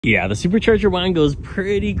Yeah, the supercharger wine goes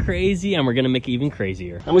pretty crazy, and we're gonna make it even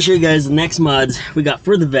crazier. I'm gonna show you guys the next mods we got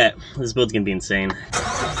for the vet. This build's gonna be insane.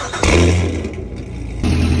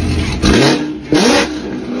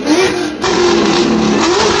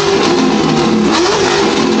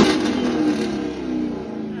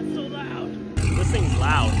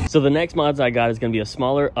 So the next mods I got is going to be a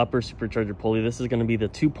smaller upper supercharger pulley. This is going to be the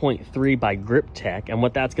 2.3 by Grip Tech, and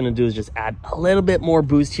what that's going to do is just add a little bit more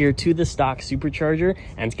boost here to the stock supercharger,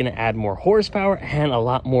 and it's going to add more horsepower and a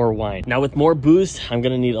lot more whine. Now with more boost, I'm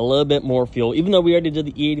going to need a little bit more fuel. Even though we already did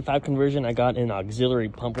the E85 conversion, I got an auxiliary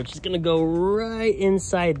pump, which is going to go right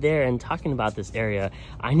inside there. And talking about this area,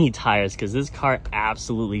 I need tires because this car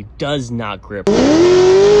absolutely does not grip.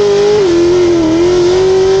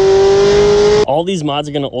 All these mods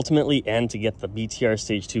are going to ultimately end to get the BTR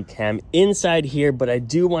Stage 2 cam inside here, but I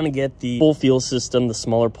do want to get the full fuel system, the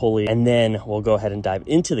smaller pulley, and then we'll go ahead and dive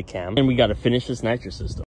into the cam. And we got to finish this nitro system.